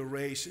then the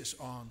race is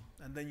on.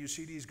 And then you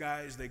see these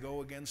guys, they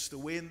go against the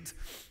wind,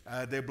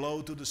 they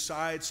blow to the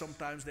side.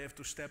 Sometimes they have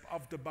to step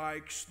off the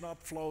bike,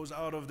 snot flows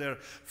out of their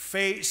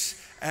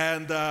face,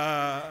 and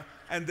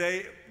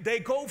they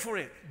go for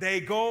it.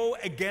 They go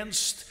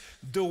against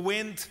the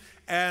wind,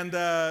 and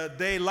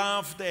they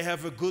laugh, they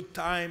have a good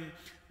time.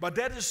 But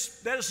that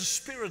is a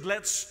spirit.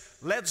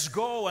 Let's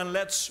go and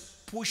let's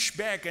push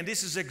back. And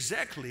this is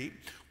exactly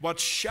what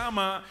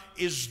Shammah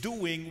is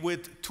doing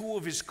with 2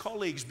 of his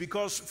colleagues,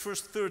 because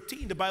verse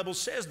 13, the Bible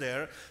says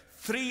there,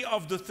 3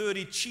 of the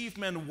 30 chief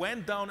men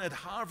went down at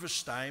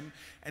harvest time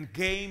and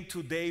came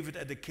to David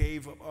at the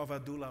cave of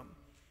Adullam.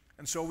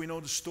 And so we know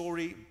the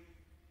story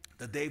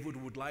that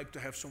David would like to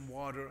have some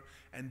water,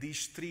 and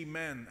these 3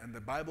 men, and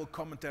the Bible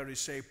commentaries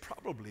say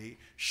probably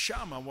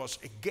Shammah was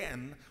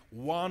again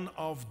one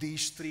of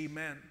these 3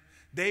 men.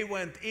 They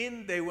went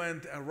in, they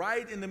went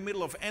right in the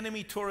middle of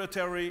enemy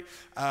territory.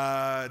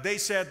 They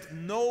said,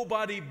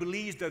 nobody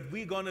believes that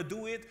we're going to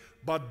do it,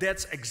 but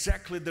that's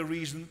exactly the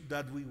reason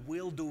that we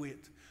will do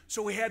it.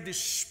 So we had this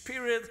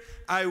spirit,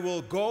 I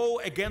will go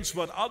against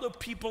what other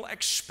people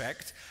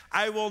expect.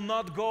 I will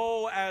not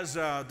go as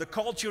the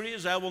culture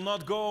is. I will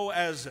not go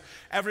as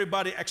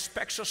everybody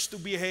expects us to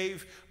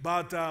behave,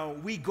 but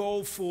we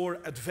go for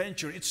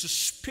adventure. It's a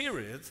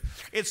spirit.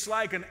 It's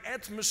like an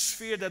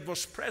atmosphere that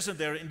was present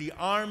there in the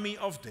army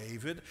of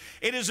David.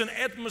 It is an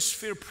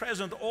atmosphere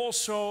present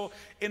also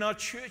in our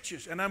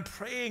churches. And I'm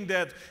praying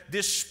that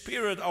this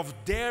spirit of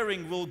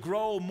daring will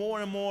grow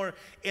more and more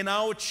in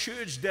our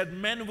church, that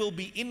men will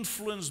be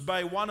influenced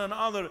by one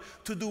another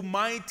to do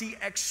mighty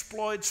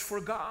exploits for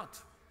God.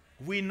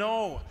 We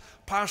know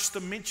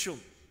Pastor Mitchell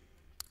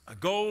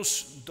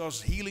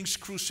does healings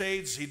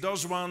crusades. He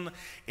does one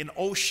in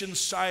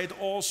Oceanside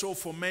also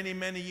for many,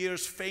 many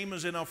years,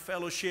 famous in our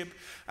fellowship.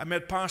 I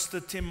met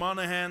Pastor Tim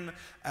Monahan.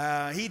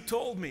 He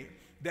told me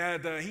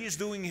that he's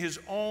doing his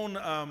own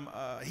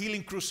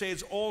healing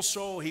crusades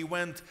also. He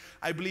went,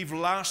 I believe,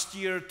 last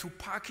year to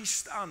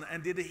Pakistan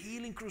and did a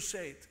healing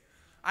crusade.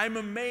 I'm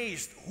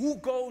amazed. Who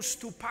wants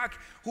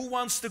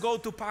to go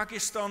to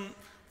Pakistan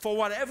for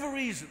whatever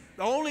reason?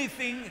 The only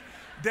thing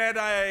that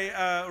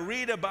I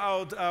read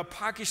about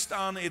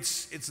Pakistan,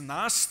 it's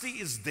nasty,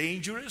 it's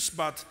dangerous,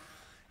 but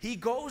he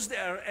goes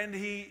there and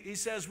he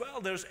says, well,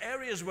 there's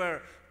areas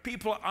where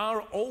people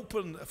are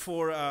open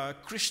for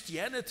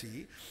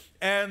Christianity,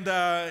 and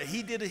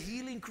he did a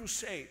healing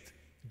crusade.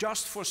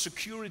 Just for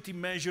security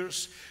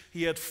measures,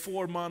 he had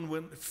 4 men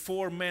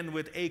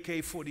with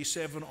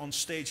AK-47 on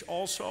stage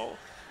also.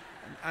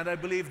 And I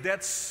believe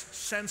that's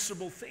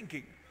sensible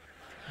thinking.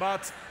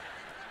 But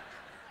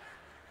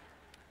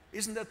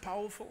isn't that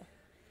powerful?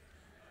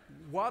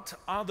 What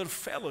other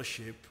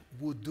fellowship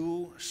would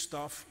do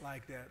stuff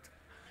like that?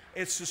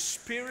 It's a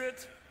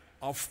spirit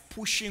of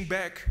pushing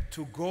back,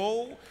 to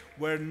go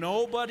where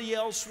nobody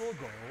else will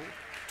go,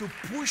 to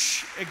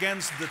push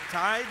against the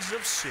tides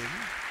of sin.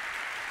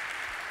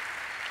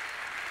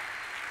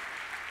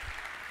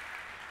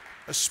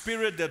 A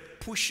spirit that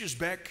pushes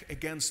back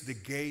against the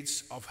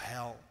gates of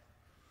hell.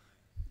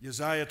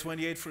 Isaiah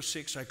 28 verse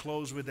 6, I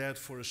close with that.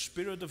 For a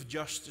spirit of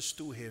justice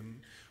to him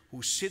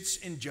who sits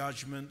in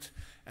judgment,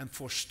 and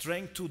for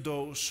strength to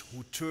those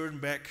who turn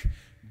back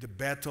the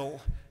battle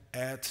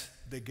at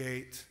the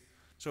gate.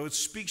 So it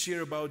speaks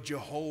here about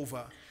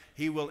Jehovah.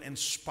 He will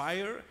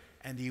inspire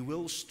and he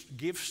will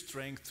give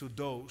strength to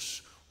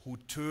those who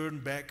turn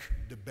back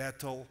the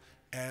battle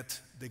at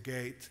the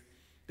gate.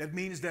 That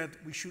means that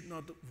we should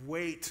not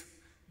wait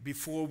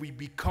before we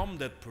become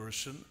that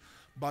person,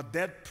 but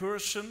that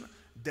person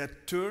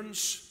that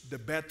turns the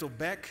battle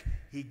back,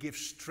 he gives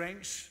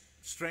strength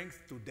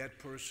to that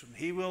person.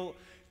 He will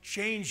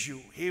change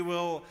you. He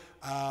will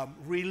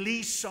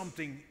release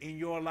something in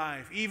your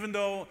life. Even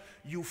though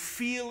you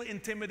feel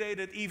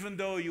intimidated, even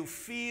though you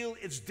feel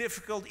it's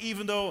difficult,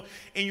 even though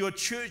in your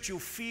church you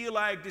feel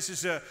like this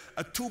is a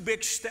too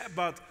big step,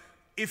 but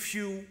if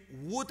you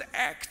would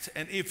act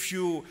and if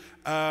you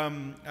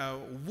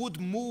would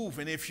move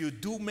and if you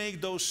do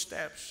make those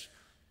steps,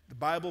 the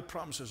Bible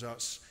promises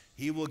us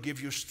He will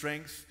give you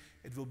strength,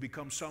 It will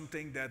become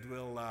something that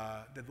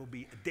will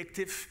be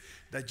addictive,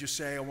 that you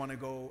say, I want to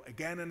go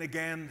again and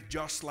again,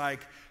 just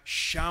like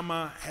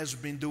Shammah has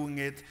been doing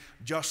it,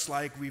 just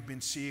like we've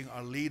been seeing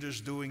our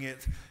leaders doing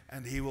it,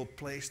 and He will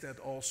place that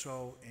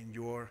also in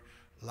your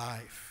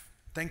life.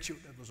 Thank you.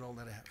 That was all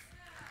that I have.